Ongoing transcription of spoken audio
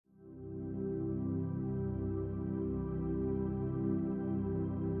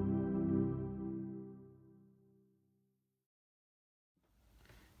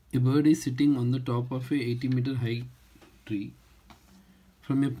A bird is sitting on the top of a 80-meter high tree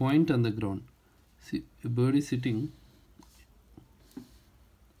from a point on the ground. See, a bird is sitting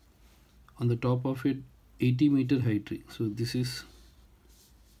on the top of a 80-meter high tree. So this is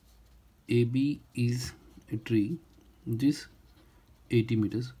AB is a tree which is 80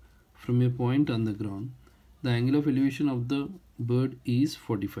 meters from a point on the ground. The angle of elevation of the bird is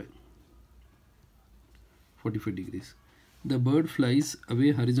 45 degrees. The bird flies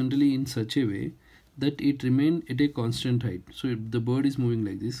away horizontally in such a way that it remained at a constant height. So the bird is moving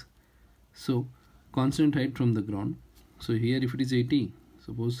like this. So constant height from the ground. So here if it is 80,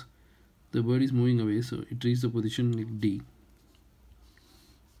 suppose the bird is moving away, so it reaches the position like D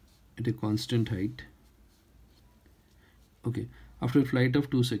at a constant height. Okay, after a flight of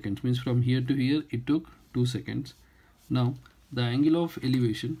 2 seconds, means from here to here it took 2 seconds. Now the angle of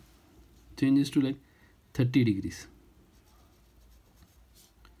elevation changes to like 30 degrees.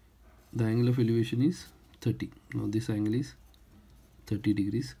 The angle of elevation is 30. Now this angle is 30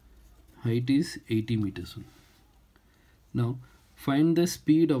 degrees. Height is 80 meters. Now find the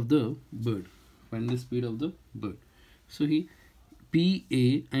speed of the bird. Find the speed of the bird. So here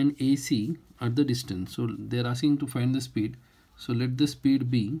PA and AC are the distance. So they are asking to find the speed. So let the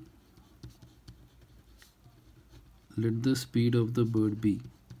speed be. Let the speed of the bird be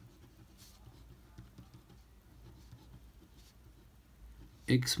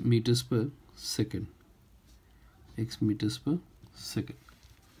x meters per second. X meters per second.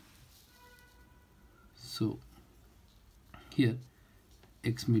 So here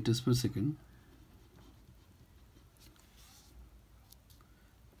x meters per second.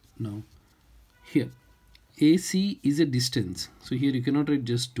 Now here AC is a distance. So here you cannot write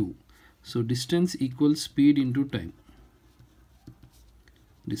just 2. So distance equals speed into time.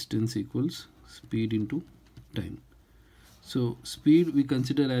 Distance equals speed into time. So speed we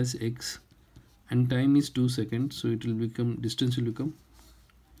consider as x and time is 2 seconds. So it will become, distance will become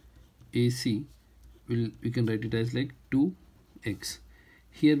AC. We can write it as like 2x.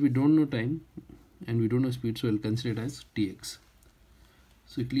 Here we don't know time and we don't know speed, so I'll consider it as tx.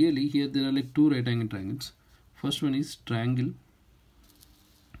 So clearly here there are like two right angle triangles. First one is triangle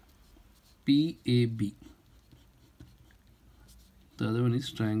PAB. The other one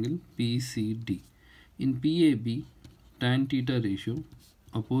is triangle PCD. In PAB, tan theta ratio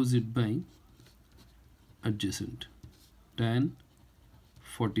opposite by adjacent. Tan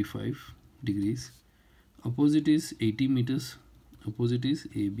 45 degrees. Opposite is 80 meters. Opposite is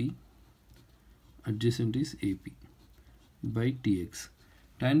AB. Adjacent is AP by TX.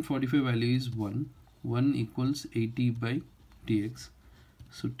 Tan 45 value is 1. 1 equals 80 by TX.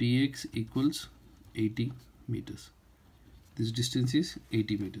 So TX equals 80 meters. This distance is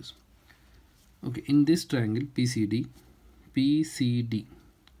 80 meters. Okay, in this triangle PCD,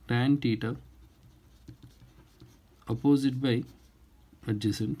 tan theta opposite by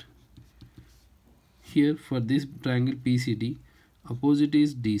adjacent. Here for this triangle PCD, opposite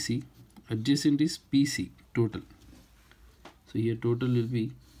is DC, adjacent is PC, total. So here total will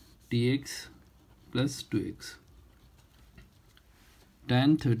be TX plus 2x.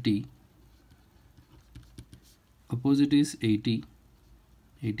 Tan 30, opposite is 80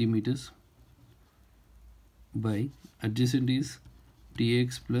 meters by adjacent is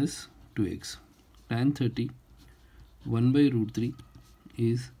TX plus 2x. Tan 30, 1 by root 3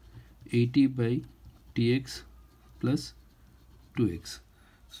 is 80 by TX plus 2x.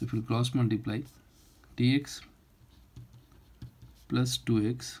 So if you cross multiply, TX plus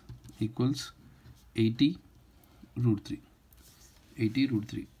 2x equals 80 root 3. 80 root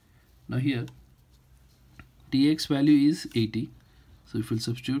 3. Now here TX value is 80. So if we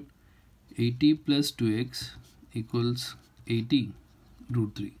substitute 80 plus 2x equals 80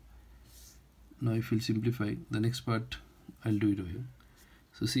 root 3. Now if we simplify, the next part I'll do it over here.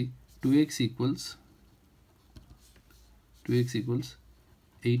 So see, 2x equals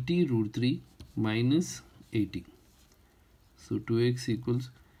 80 root 3 minus 80. So 2x equals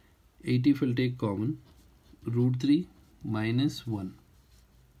 80 if I'll take common, root 3 minus 1.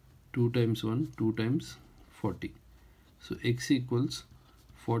 2 times 1, 2 times 40. So x equals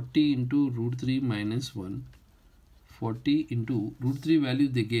 40 into root 3 minus 1. 40 into root 3 value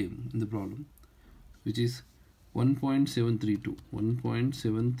they gave in the problem, which is 1.732.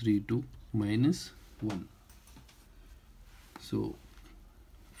 1.732 minus 1. So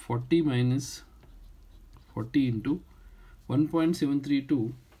 40 minus 40 into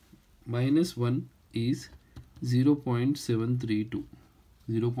 1.732 minus 1 is 0.732.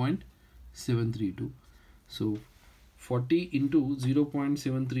 0.732. So 40 into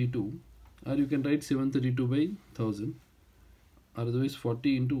 0.732, or you can write 732 by 1000. otherwise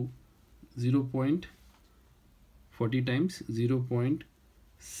 40 into 0.40 times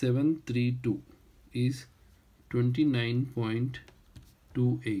 0.732 is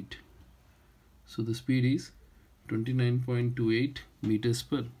 29.28. So the speed is 29.28 meters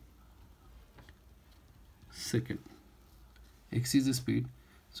per second. X is the speed,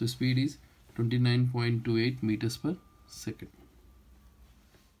 so speed is 29.28 meters per second.